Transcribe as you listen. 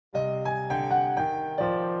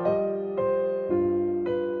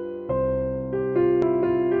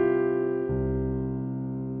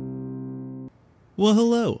Well,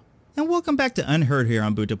 hello, and welcome back to Unheard here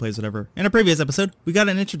on Buto Plays Whatever. In a previous episode, we got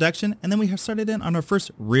an introduction, and then we have started in on our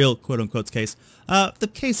first real quote-unquote case, the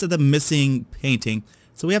case of the missing painting.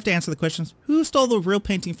 So we have to answer the questions, who stole the real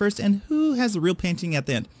painting first, and who has the real painting at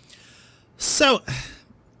the end. So,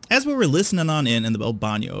 as we were listening on in the old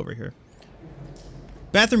banyo over here,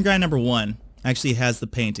 bathroom guy number 1 actually has the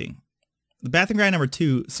painting. The bathroom guy number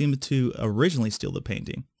 2 seemed to originally steal the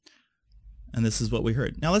painting. And this is what we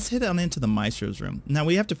heard. Now let's head on into the maestro's room. Now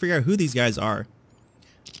we have to figure out who these guys are.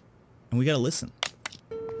 And we gotta listen.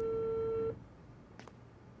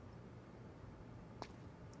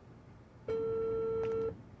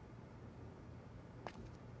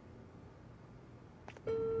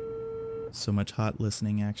 So much hot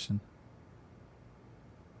listening action.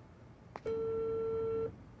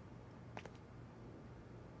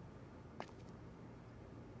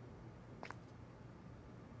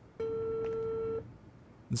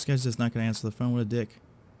 This guy's just not going to answer the phone. What a dick.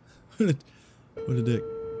 What a dick.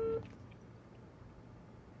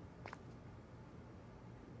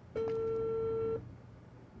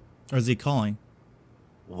 Or is he calling?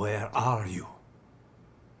 Where are you?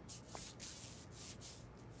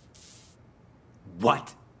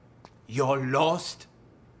 What? You're lost?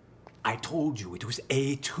 I told you it was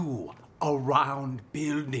A2, a round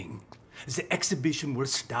building. The exhibition will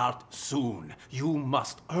start soon. You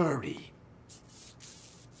must hurry.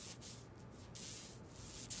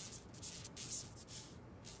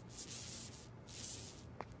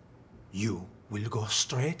 You will go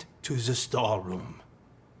straight to the storeroom.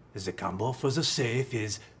 The combo for the safe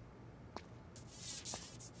is...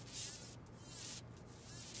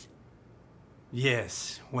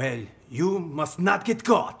 Yes, well, you must not get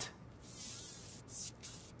caught.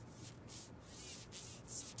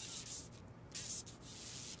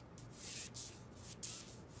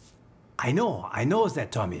 I know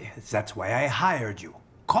that, Tommy. That's why I hired you.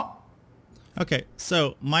 Come. Okay,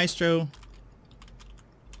 so Maestro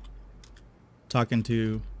talking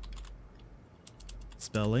to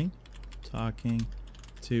spelling, talking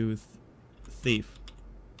to thief,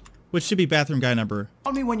 which should be bathroom guy number.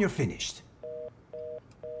 Tell me when you're finished.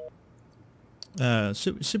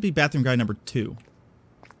 Should be bathroom guy number 2.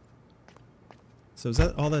 So is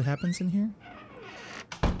that all that happens in here?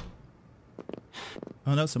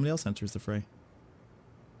 Oh no, somebody else enters the fray.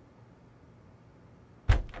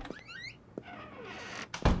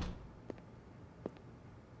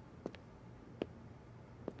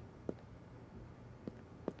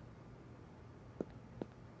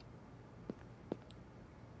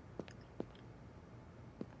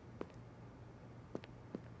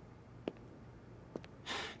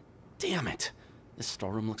 Damn it! This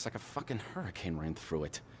storeroom looks like a fucking hurricane ran through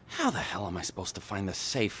it. How the hell am I supposed to find this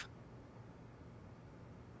safe?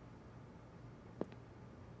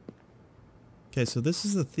 Okay, so this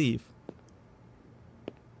is the thief.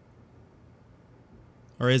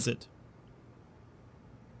 Or is it?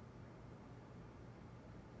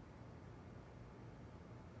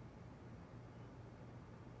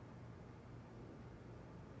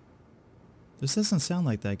 This doesn't sound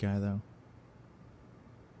like that guy, though.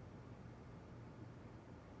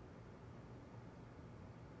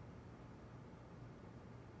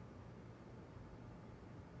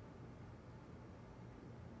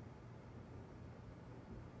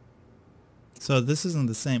 So this isn't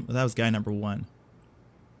the same. That was guy number 1.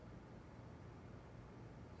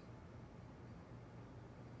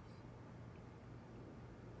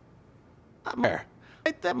 There.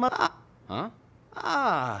 Right there. Huh?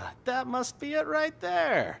 Ah, that must be it right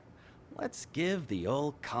there. Let's give the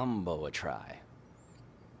old combo a try.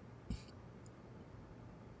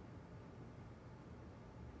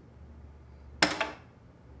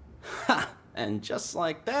 Ha! And just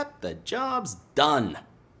like that, the job's done.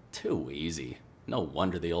 Too easy. No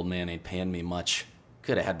wonder the old man ain't paying me much.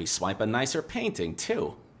 Could have had me swipe a nicer painting,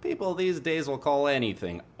 too. People these days will call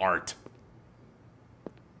anything art.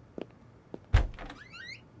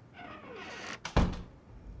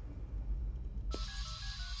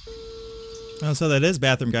 Oh, so that is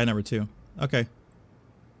bathroom guy number 2. Okay.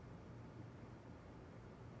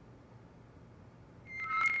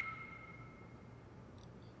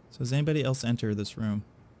 So has anybody else enter this room?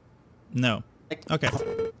 No. Okay.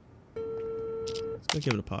 Let's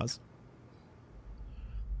go give it a pause.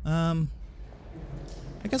 I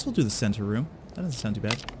guess we'll do the center room. That doesn't sound too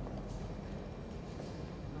bad.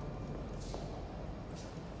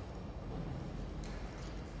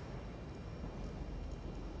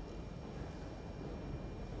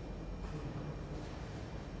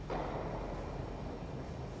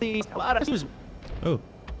 Oh.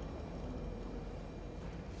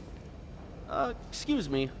 Excuse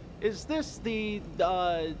me. Is this the,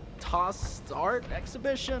 tossed art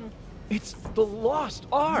exhibition? It's the lost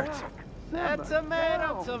art!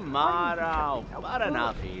 Tomato, tomato. But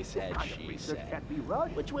enough, he said, she said.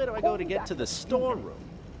 Which way do I go to get to the storeroom?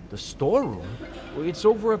 The storeroom? Well, it's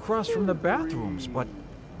over across from the bathrooms, but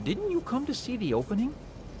didn't you come to see the opening?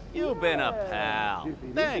 You've been a pal.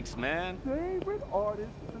 Thanks, man. Favorite artist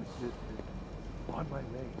assistant on my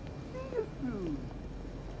lane. See you soon.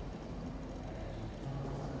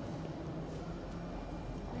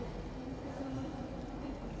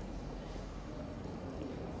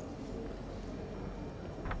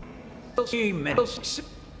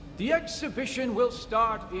 The exhibition will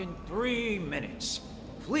start in 3 minutes.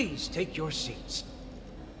 Please take your seats.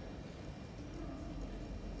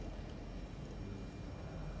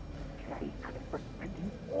 For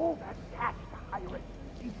spending all that cash to hire it.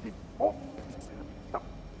 He's been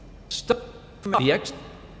Stop.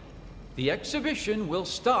 The exhibition will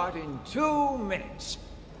start in 2 minutes.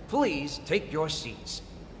 Please take your seats.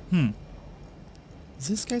 Is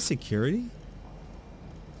this guy security?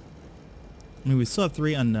 I mean, we still have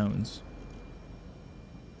 3 unknowns.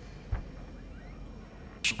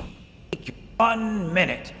 1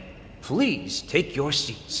 minute. Please take your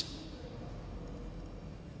seats.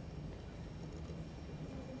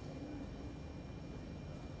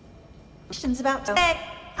 Exhibition's about to...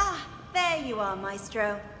 there you are,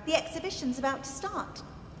 Maestro. The exhibition's about to start.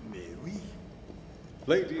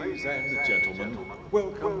 Ladies and gentlemen,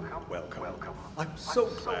 welcome. I'm so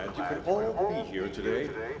glad you could all be here today.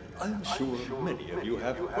 I'm sure many of you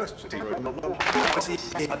have questions.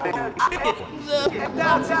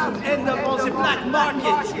 That's out end up on the black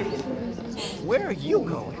market. Where are you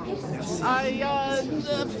going? I,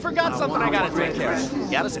 forgot something I gotta take care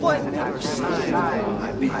of. Gotta split.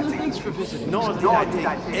 Thanks for visiting. Nor did I take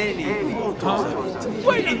any photos of it.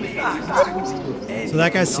 Wait. In fact, So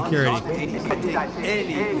that guy's security.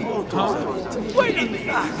 any photos of it. Wait. In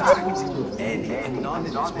fact, any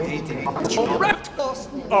anonymous painting.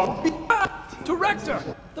 Director,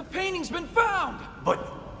 the painting's been found. But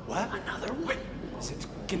what? Another one? It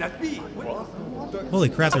cannot be. Holy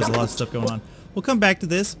crap, there's a lot of stuff going on. We'll come back to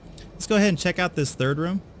this. Let's go ahead and check out this third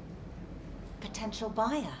room. Potential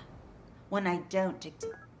buyer. When I don't...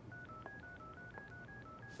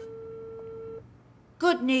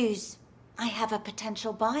 Good news. I have a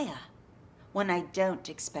potential buyer. One I don't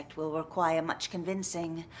expect will require much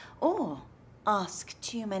convincing or ask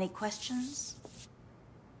too many questions.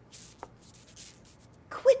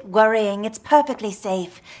 Quit worrying. It's perfectly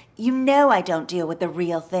safe. You know I don't deal with the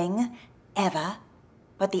real thing. Ever.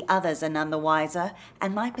 But the others are none the wiser,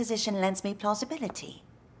 and my position lends me plausibility.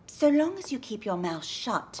 So long as you keep your mouth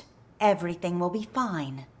shut, everything will be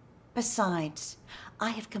fine. Besides,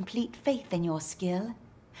 I have complete faith in your skill.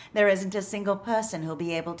 There isn't a single person who'll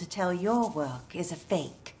be able to tell your work is a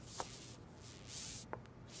fake.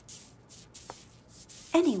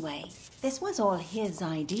 Anyway, this was all his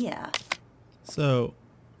idea. So,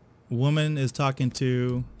 woman is talking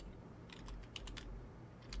to...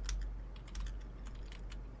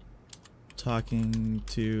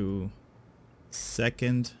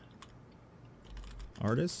 second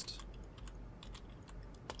artist?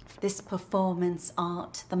 This performance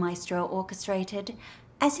art the maestro orchestrated,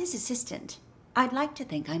 as his assistant, I'd like to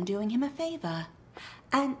think I'm doing him a favor.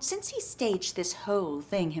 And since he staged this whole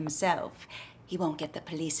thing himself, he won't get the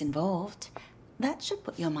police involved. That should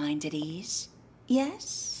put your mind at ease.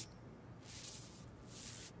 Yes?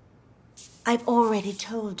 I've already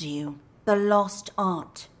told you, the lost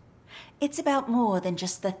art. It's about more than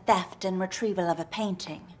just the theft and retrieval of a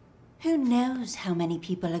painting. Who knows how many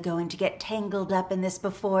people are going to get tangled up in this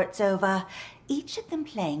before it's over, each of them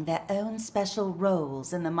playing their own special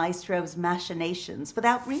roles in the maestro's machinations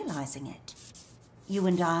without realizing it. You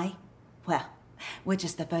and I? Well, we're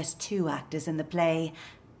just the first 2 actors in the play,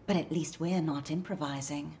 but at least we're not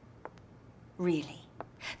improvising. Really,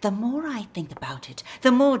 the more I think about it,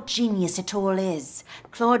 the more genius it all is.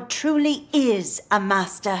 Claude truly is a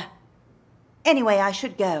master. Anyway, I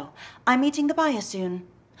should go. I'm meeting the buyer soon.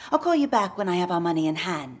 I'll call you back when I have our money in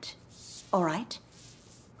hand. All right?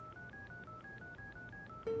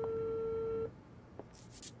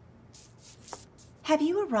 Have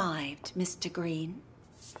you arrived, Mr. Green?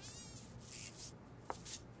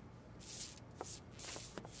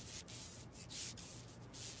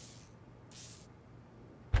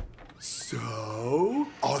 So,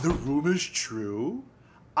 are the rumors true?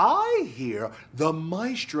 I hear the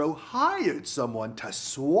maestro hired someone to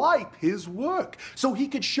swipe his work so he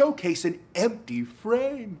could showcase an empty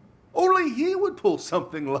frame. Only he would pull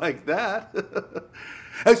something like that.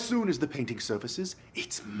 As soon as the painting surfaces,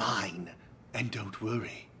 it's mine. And don't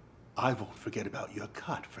worry, I won't forget about your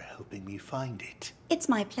cut for helping me find it. It's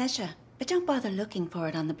my pleasure, but don't bother looking for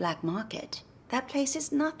it on the black market. That place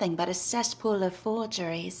is nothing but a cesspool of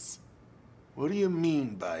forgeries. What do you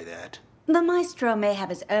mean by that? The maestro may have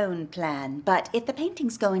his own plan, but if the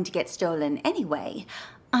painting's going to get stolen anyway,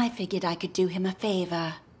 I figured I could do him a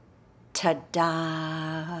favor.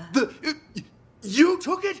 Ta-da! You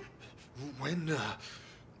took it? When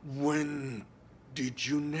did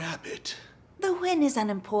you nab it? The win is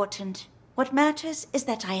unimportant. What matters is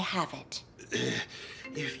that I have it.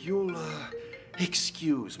 If you'll,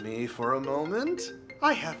 excuse me for a moment,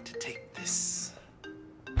 I have to take this.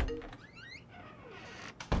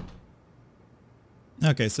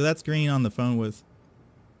 Okay, so that's Green on the phone with...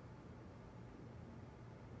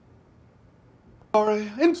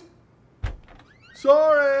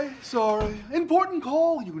 Sorry. Important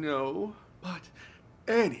call, you know. But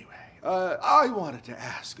anyway, I wanted to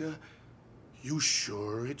ask, you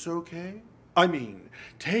sure it's okay? I mean,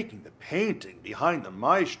 taking the painting behind the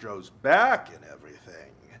maestro's back and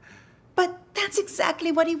everything. But that's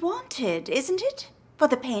exactly what he wanted, isn't it? For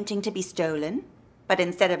the painting to be stolen. But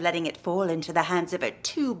instead of letting it fall into the hands of a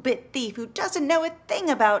two-bit thief who doesn't know a thing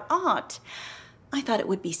about art, I thought it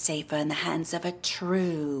would be safer in the hands of a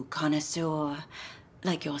true connoisseur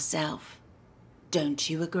like yourself. Don't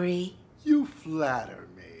you agree? You flatter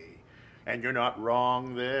me. And you're not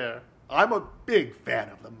wrong there. I'm a big fan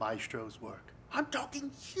of the maestro's work. I'm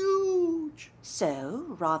talking huge.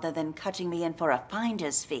 So, rather than cutting me in for a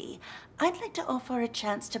finder's fee, I'd like to offer a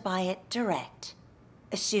chance to buy it direct.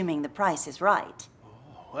 Assuming the price is right.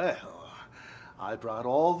 Oh, well, I brought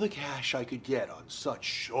all the cash I could get on such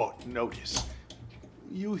short notice.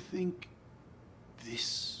 You think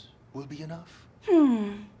this will be enough?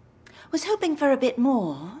 Was hoping for a bit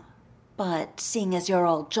more, but seeing as you're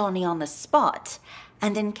all Johnny on the spot,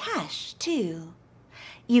 and in cash, too,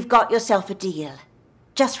 you've got yourself a deal.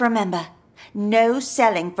 Just remember, no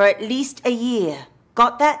selling for at least a year.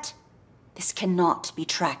 Got that? This cannot be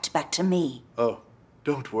tracked back to me. Oh,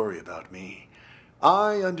 don't worry about me.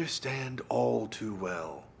 I understand all too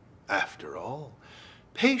well. After all,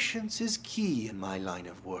 patience is key in my line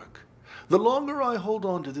of work. The longer I hold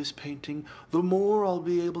on to this painting, the more I'll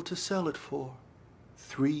be able to sell it for.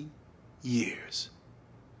 3 years.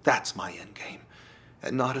 That's my endgame.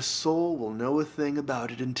 And not a soul will know a thing about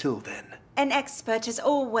it until then. An expert as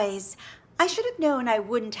always. I should have known I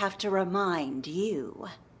wouldn't have to remind you.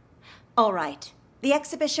 All right, the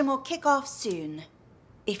exhibition will kick off soon,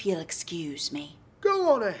 if you'll excuse me.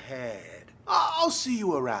 Go on ahead. I'll see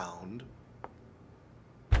you around.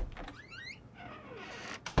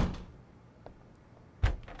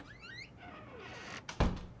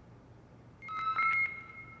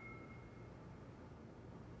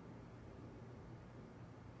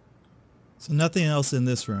 So nothing else in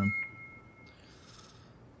this room.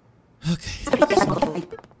 Okay.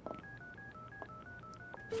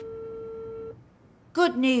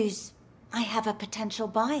 Good news. I have a potential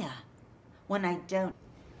buyer. When I don't...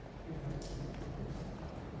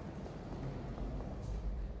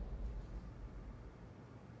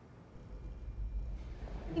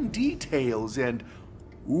 Details and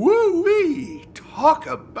woo-wee! Talk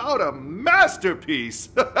about a masterpiece!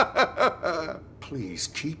 Please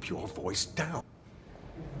keep your voice down.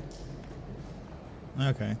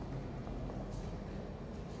 Okay.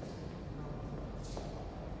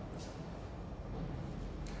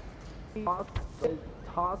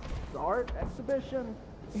 Toss art exhibition.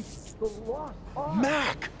 It's the lost art.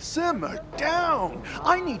 Mac, simmer down.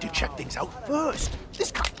 I need to check things out first.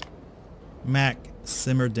 This guy... Mac,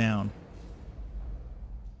 simmer down.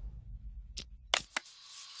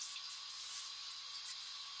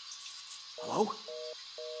 Hello?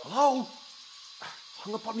 Hello?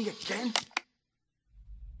 Hung up on me again?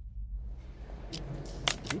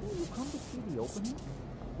 Didn't you come to see the opening?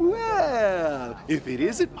 Well, if it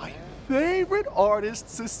isn't my favorite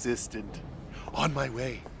artist's assistant. On my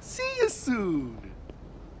way. See you soon.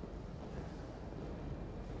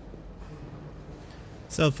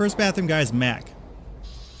 So first bathroom guy is Mac.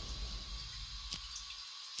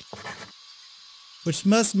 Which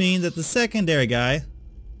must mean that the secondary guy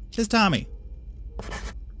is Tommy.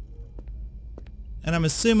 And I'm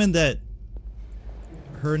assuming that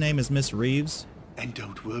her name is Miss Reeves. And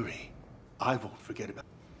don't worry, I won't forget about...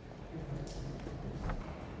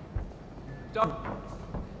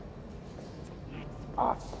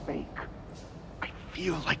 A fake. I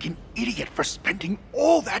feel like an idiot for spending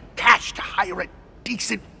all that cash to hire a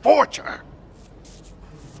decent forger.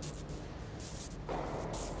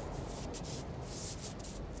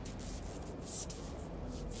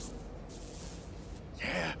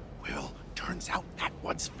 Yeah, well, turns out that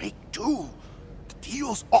one's fake too.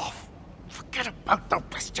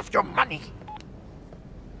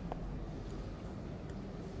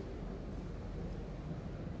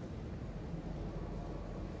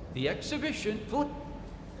 The exhibition...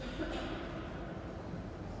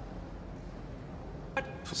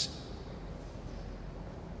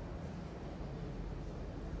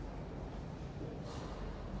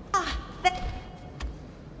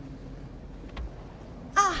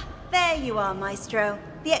 There you are, Maestro.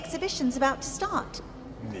 The exhibition's about to start.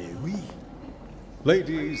 Mais oui.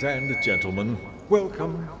 Ladies and gentlemen,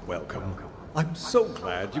 welcome, welcome. I'm so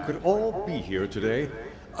glad you could all be here today.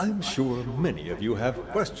 I'm sure many of you have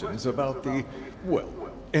questions about the, well,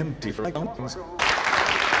 empty fragments.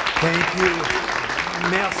 Thank you.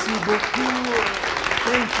 Merci beaucoup.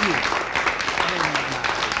 Thank you. And my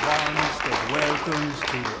warmest of welcomes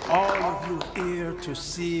to all of you here to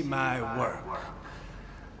see my work.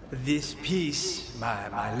 This piece,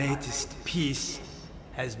 my latest piece,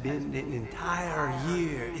 has been an entire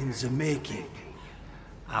year in the making.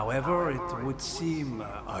 However, it would seem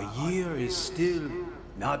a year is still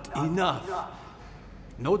not enough.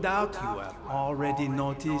 No doubt you have already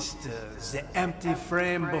noticed the empty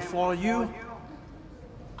frame before you.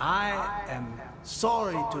 I am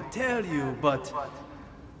sorry to tell you, but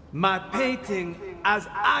my painting has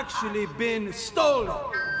actually been stolen.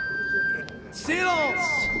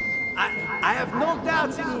 Silence! I have no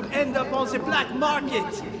doubts it will end up on the black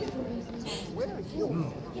market.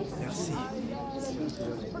 Merci.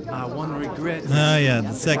 My one regret. Oh yeah,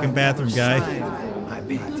 the second bathroom guy. My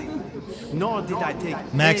painting. Nor did I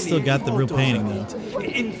take Max still any got the real photos painting of though.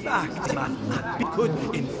 it. In fact, it could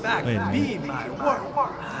in fact Wait a be my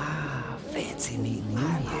work. Fancy meeting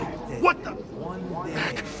What the? One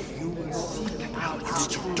day you will seek out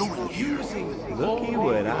what you're doing here. Looky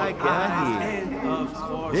what I got here. And of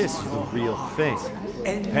course, This is the real thing.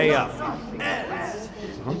 and Pay up. else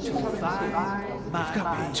to find my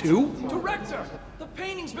painting. Two? Director, the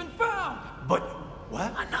painting's been found! But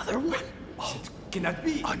what? Another one? It cannot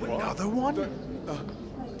be. Another one?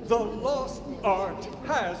 The lost art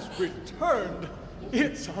has returned.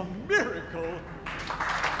 It's a miracle.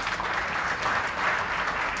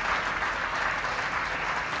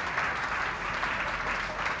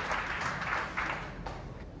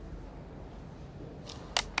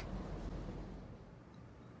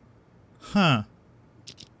 Huh.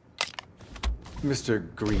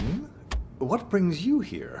 Mr. Green, what brings you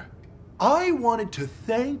here? I wanted to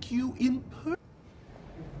thank you in person.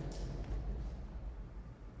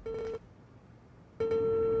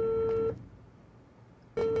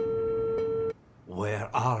 Where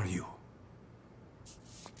are you?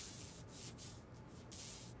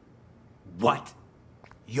 What?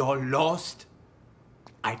 You're lost?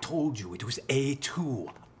 I told you it was A2,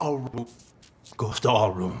 a room. Go to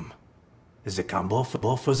our room. The combo for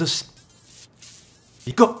both of us.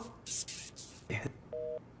 Go.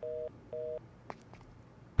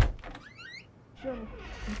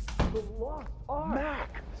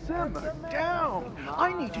 Mac, simmer down.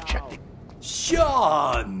 I need to check the...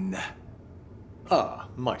 Sean! Ah,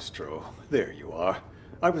 Maestro, there you are.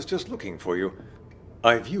 I was just looking for you.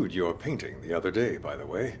 I viewed your painting the other day, by the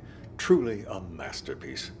way. Truly a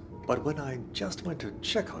masterpiece. But when I just went to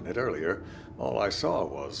check on it earlier, all I saw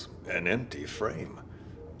was an empty frame.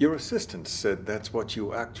 Your assistant said that's what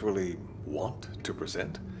you actually want to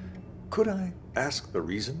present. Could I ask the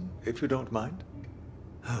reason, if you don't mind?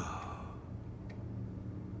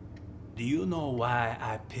 Do you know why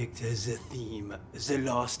I picked the theme, the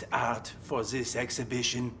lost art, for this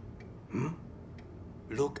exhibition?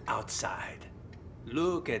 Look outside.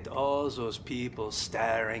 Look at all those people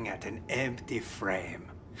staring at an empty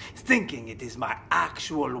frame, thinking it is my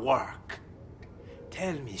actual work.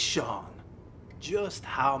 Tell me, Sean, just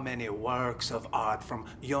how many works of art from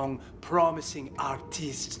young, promising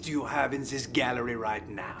artists do you have in this gallery right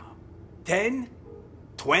now? 10?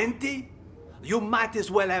 20? You might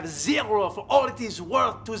as well have 0 for all it is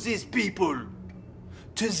worth to these people.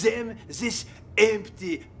 To them, this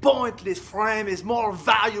empty, pointless frame is more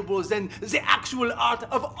valuable than the actual art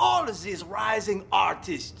of all of these rising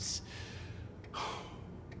artists.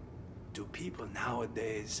 Do people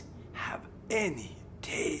nowadays have any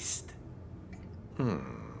taste?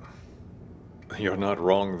 You're not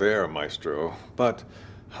wrong there, Maestro, but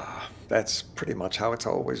that's pretty much how it's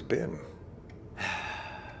always been.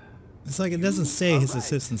 It's like it doesn't say his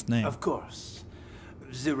assistant's name. Of course.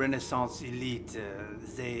 The Renaissance elite,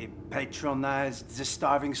 they patronized the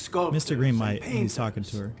starving sculptors. Mr. Green and might when he's painters. talking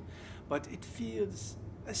to her. But it feels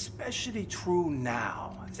especially true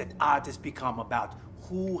now that art has become about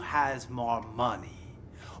who has more money,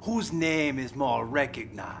 whose name is more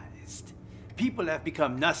recognized. People have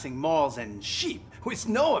become nothing more than sheep with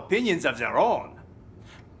no opinions of their own.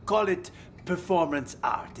 Call it performance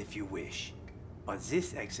art if you wish. But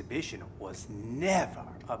this exhibition was never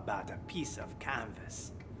about a piece of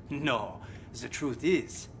canvas. No, the truth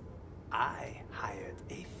is, I hired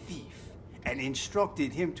a thief and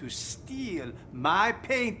instructed him to steal my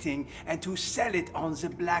painting and to sell it on the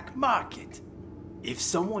black market. If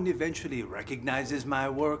someone eventually recognizes my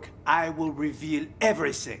work, I will reveal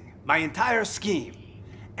everything, my entire scheme,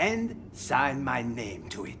 and sign my name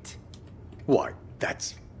to it. Why,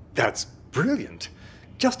 that's brilliant.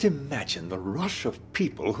 Just imagine the rush of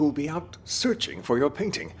people who'll be out searching for your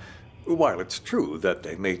painting. While it's true that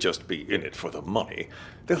they may just be in it for the money,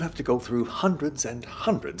 they'll have to go through hundreds and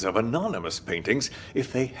hundreds of anonymous paintings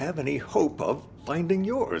if they have any hope of finding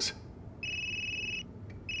yours.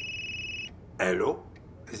 Hello,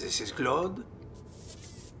 this is Claude.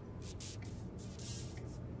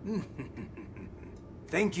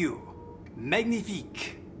 Thank you.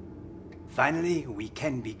 Magnifique. Finally, we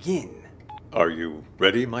can begin. Are you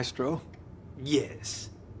ready, Maestro? Yes.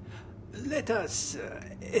 Let us,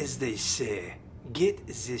 as they say, get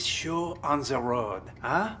this show on the road,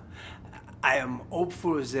 huh? I am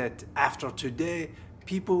hopeful that after today,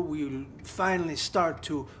 people will finally start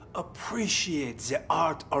to appreciate the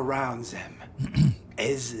art around them.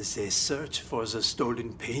 As they search for the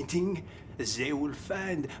stolen painting, they will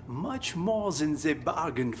find much more than they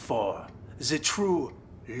bargained for. The true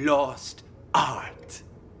lost art.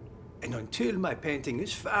 And until my painting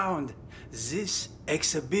is found, this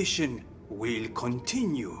exhibition will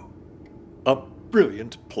continue. A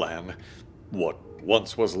brilliant plan. What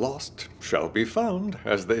once was lost shall be found,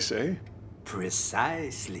 as they say.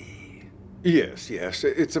 Precisely. Yes,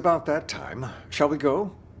 it's about that time. Shall we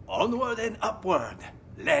go? Onward and upward.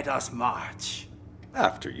 Let us march.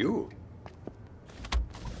 After you.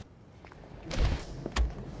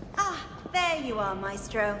 Ah, there you are,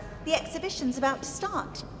 Maestro. The exhibition's about to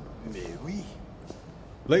start. Mais oui.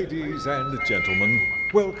 Ladies and gentlemen,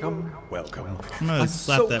 welcome. I'm gonna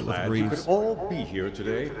slap that with glad you Reeves. could all be here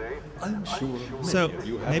today. I'm sure So many of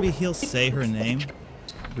you have maybe he'll say her name.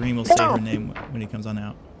 Dream will say her name when he comes on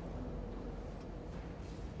out.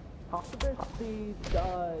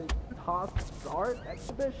 Art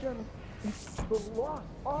exhibition.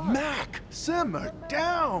 Mac, simmer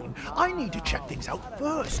down. I need to check things out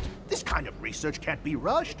first. This kind of research can't be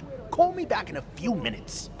rushed. Call me back in a few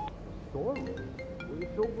minutes.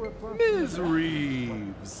 Ms.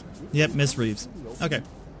 Reeves. Yep, Miss Reeves. Okay.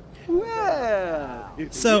 Well,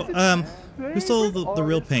 So, who stole the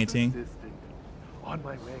real painting? on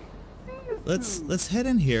my way. Let's head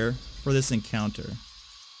in here for this encounter.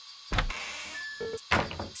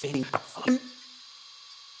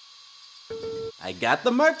 I got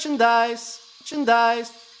the merchandise.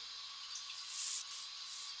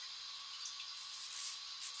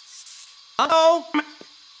 Oh!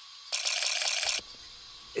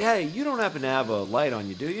 Hey, you don't happen to have a light on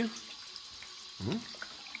you, do you?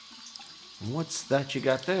 What's that you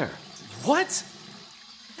got there? What?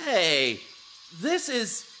 Hey, this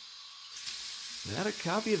is... Is that a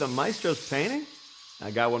copy of the Maestro's painting? I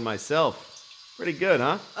got one myself. Pretty good,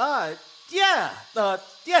 huh? Yeah,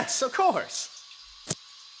 yes, of course.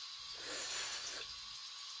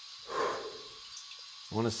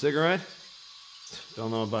 Want a cigarette? Don't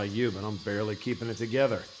know about you, but I'm barely keeping it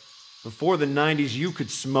together. Before the 90s, you could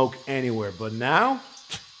smoke anywhere, but now?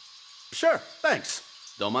 Sure, thanks.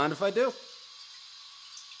 Don't mind if I do.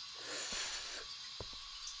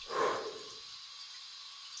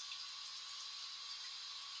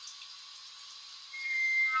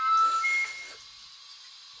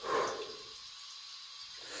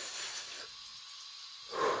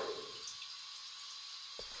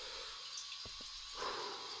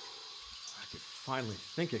 I could finally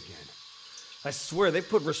think again. I swear they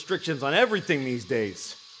put restrictions on everything these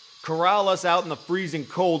days. Corral us out in the freezing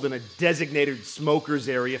cold in a designated smokers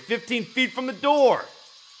area 15 feet from the door.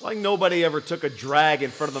 Like nobody ever took a drag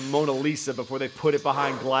in front of the Mona Lisa before they put it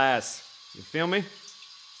behind glass. You feel me?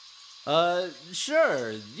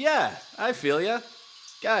 Sure, yeah, I feel ya.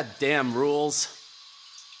 Goddamn rules.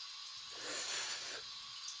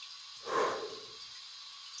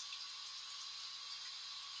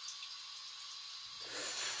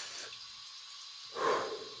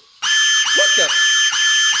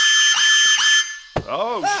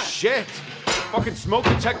 Oh, shit! Fucking smoke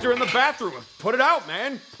detector in the bathroom. Put it out,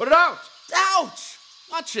 man. Put it out. Ouch!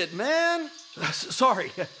 Watch it, man.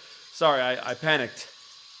 Sorry. Sorry, I panicked.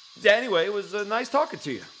 Anyway, it was nice talking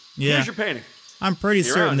to you. Yeah. Here's your painting. I'm pretty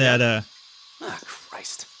You're certain on, that Ah,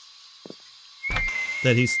 Christ.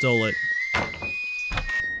 that he stole it. I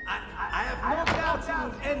have no doubt you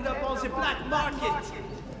will end up on the black market.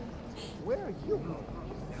 Where are you?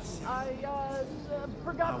 Merci.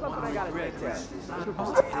 Forgot something I gotta take care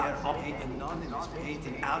of. Anonymous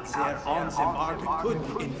painting out there on the market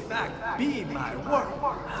could, in fact, be my work.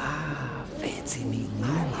 Fancy me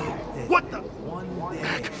later. What the? One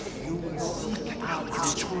day you will seek out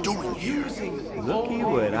What's you doing here? Looky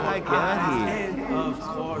what I got here. and of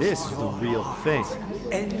course This is the real thing.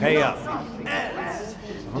 and Pay up.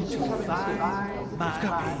 else to find my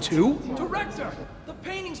painting. Two? Director, the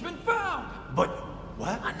painting's been found. But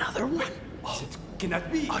what? Another one? It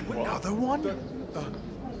cannot be. Another one?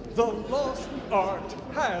 The lost art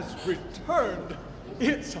has returned.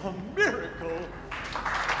 It's a miracle.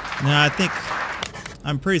 No,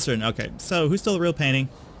 I'm pretty certain. Okay, so who stole the real painting?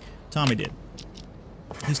 Tommy did.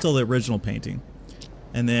 He stole the original painting.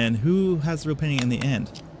 And then who has the real painting in the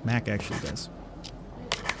end? Mac actually does.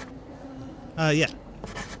 Yeah.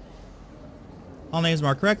 All names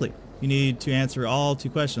marked correctly. You need to answer all 2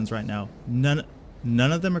 questions right now. None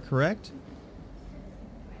of them are correct?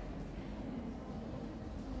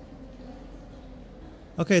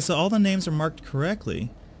 Okay, so all the names are marked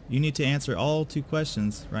correctly. You need to answer all 2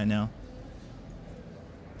 questions right now.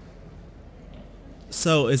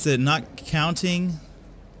 So is it not counting?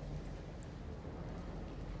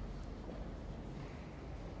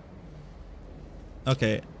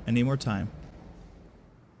 Okay, I need more time.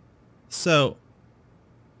 So,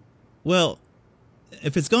 well,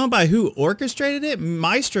 if it's going by who orchestrated it,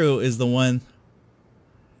 Maestro is the one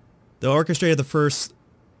that orchestrated the first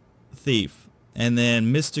thief. And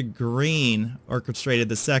then Mr. Green orchestrated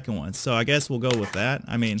the second one. So I guess we'll go with that.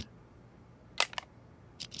 I mean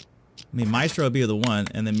Maestro would be the one,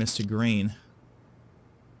 and then Mr. Green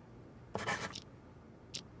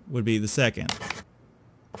would be the second.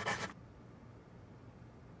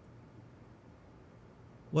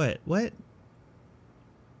 What?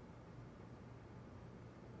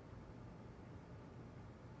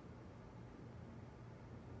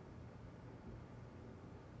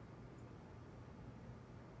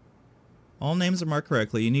 All names are marked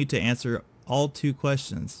correctly. You need to answer all 2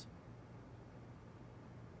 questions.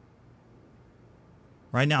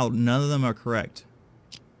 Right now, none of them are correct.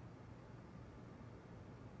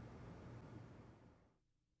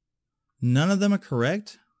 None of them are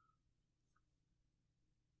correct?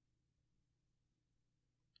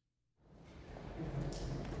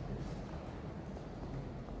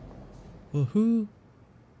 Well, who?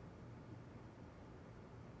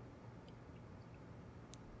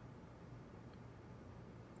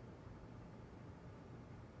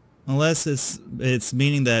 Unless it's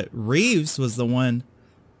meaning that Reeves was the one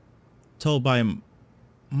told by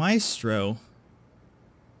Maestro.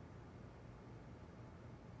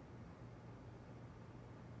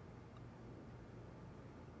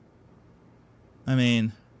 I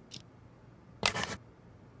mean,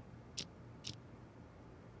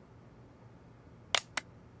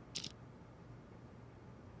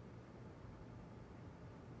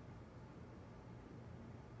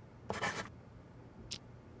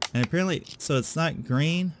 and apparently, so it's not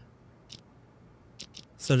Green.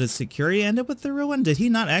 So did security end up with the real one? Did he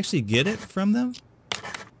not actually get it from them?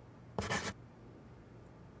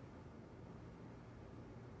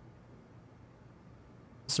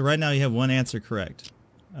 So right now you have one answer correct.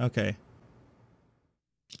 Okay.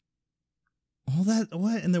 All that,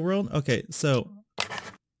 what in the world? Okay, so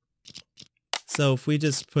if we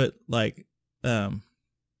just put like, if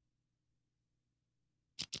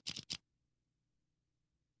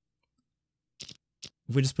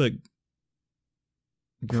we just put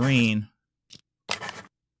Green,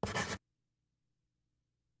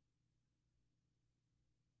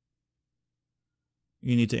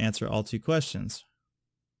 you need to answer all 2 questions.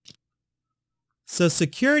 So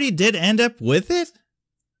security did end up with it?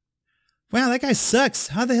 Wow, that guy sucks.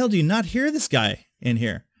 How the hell do you not hear this guy in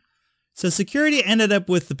here? So security ended up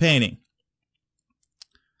with the painting.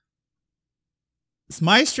 This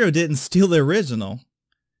Maestro didn't steal the original.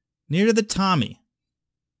 Neither did Tommy.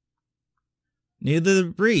 Neither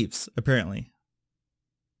the Reeves, apparently.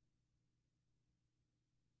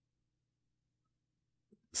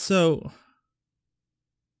 So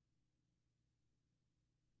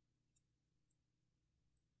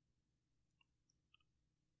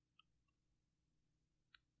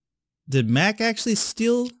did Mac actually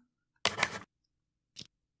steal?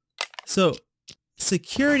 So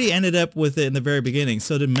security ended up with it in the very beginning.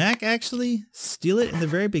 So did Mac actually steal it in the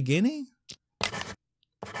very beginning?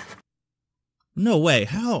 No way.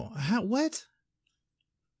 How? What?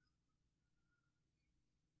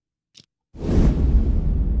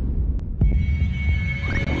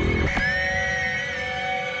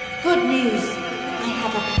 Good news. I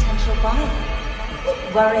have a potential buyer. Quit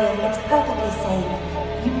worrying. It's perfectly safe.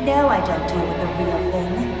 You know I don't deal with the real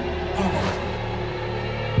thing. Ever.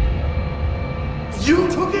 You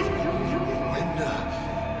took it?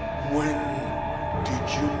 When did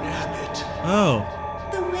you nab it? Oh.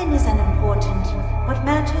 The win is unimportant. What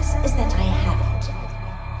matters is that I have it.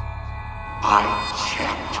 I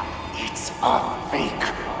checked. It's a fake.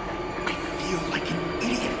 I feel like an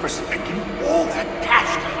idiot for spending all that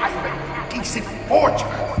cash to hire a decent forger.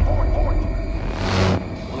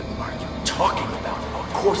 What are you talking about? Of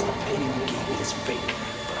course the painting you gave me is fake,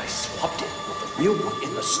 but I swapped it with the real one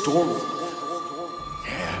in the storeroom.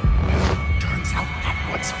 Yeah, turns out that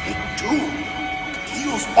one's fake too. The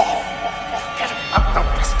deal's off. Forget about the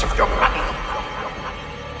rest of your money.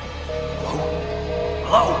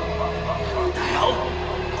 Hello? What the hell?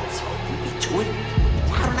 Someone beat me to it?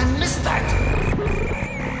 How did I miss that?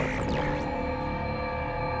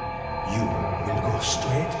 You will go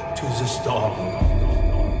straight to the storeroom.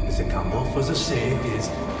 The combo for the safe is...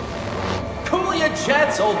 Cool your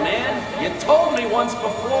jets, old man. You told me once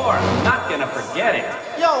before. I'm not gonna forget it.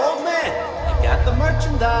 Yo, old man, I got the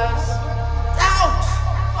merchandise. Ouch!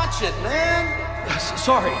 Watch it, man.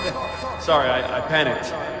 Sorry. Sorry, I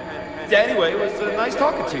panicked. Anyway, it was nice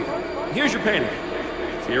talking to you. Here's your painting.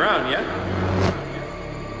 See you around, yeah?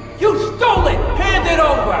 You stole it! Hand it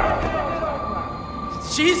over!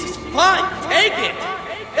 Jesus, fine, take it!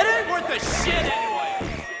 It ain't worth a shit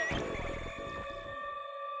anyway!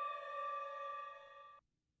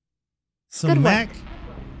 So Good Mac... work.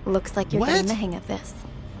 Looks like you're What? getting the hang of this.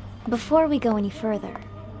 Before we go any further,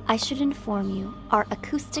 I should inform you our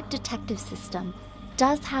acoustic detective system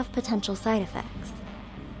does have potential side effects.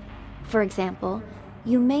 For example,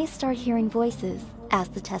 you may start hearing voices as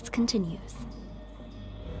the test continues.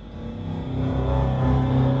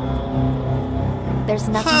 There's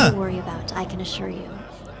nothing to worry about, I can assure you.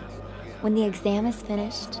 When the exam is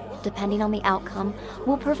finished, depending on the outcome,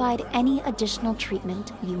 we'll provide any additional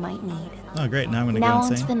treatment you might need. Oh, great. Now I'm going to Now go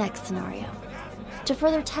on insane. to the next scenario. To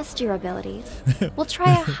further test your abilities, we'll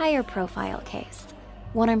try a higher profile case,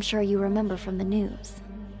 one I'm sure you remember from the news.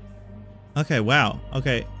 Okay, wow.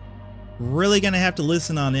 Okay. Really going to have to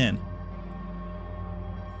listen on in.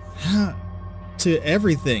 To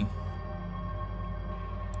everything.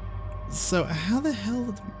 So, how the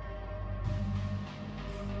hell...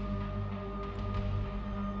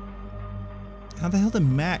 How the hell did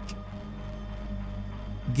Mac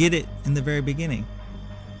get it in the very beginning?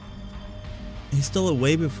 He stole it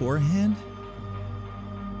way beforehand?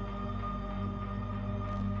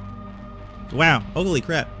 Wow, holy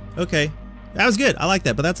crap. Okay. That was good. I like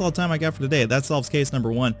that, but that's all the time I got for today. That solves case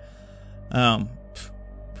number 1.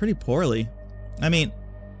 Pretty poorly. I mean...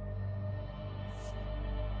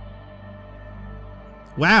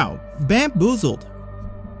 Wow. Bamboozled.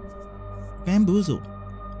 Bamboozled.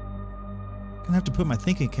 Gonna have to put my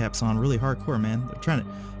thinking caps on really hardcore, man. They're trying to...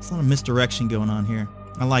 There's a lot of misdirection going on here.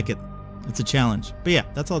 I like it. It's a challenge. But yeah,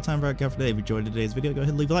 that's all the time I got for today. If you enjoyed today's video, go ahead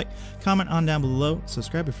and leave a like. Comment on down below.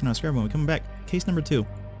 Subscribe if you're not subscribed. When we come back, case number 2.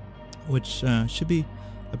 Which should be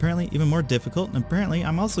apparently even more difficult. And apparently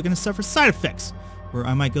I'm also going to suffer side effects where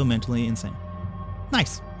I might go mentally insane.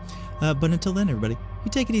 Nice. But until then, everybody,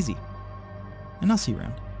 you take it easy. And I'll see you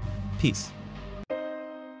around. Peace.